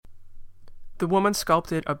The woman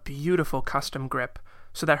sculpted a beautiful custom grip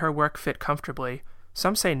so that her work fit comfortably,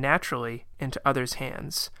 some say naturally, into others'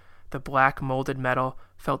 hands. The black molded metal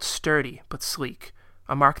felt sturdy but sleek,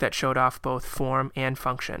 a mark that showed off both form and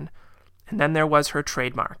function. And then there was her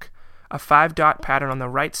trademark, a 5-dot pattern on the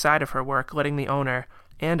right side of her work letting the owner,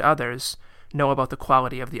 and others, know about the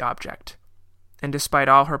quality of the object. And despite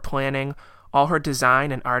all her planning, all her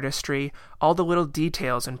design and artistry, all the little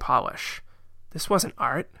details and polish, this wasn't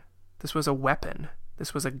art. This was a weapon.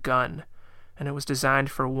 This was a gun. And it was designed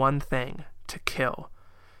for one thing, to kill.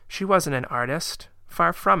 She wasn't an artist.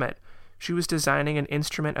 Far from it. She was designing an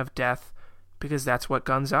instrument of death because that's what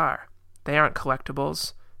guns are. They aren't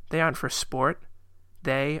collectibles. They aren't for sport.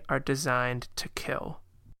 They are designed to kill.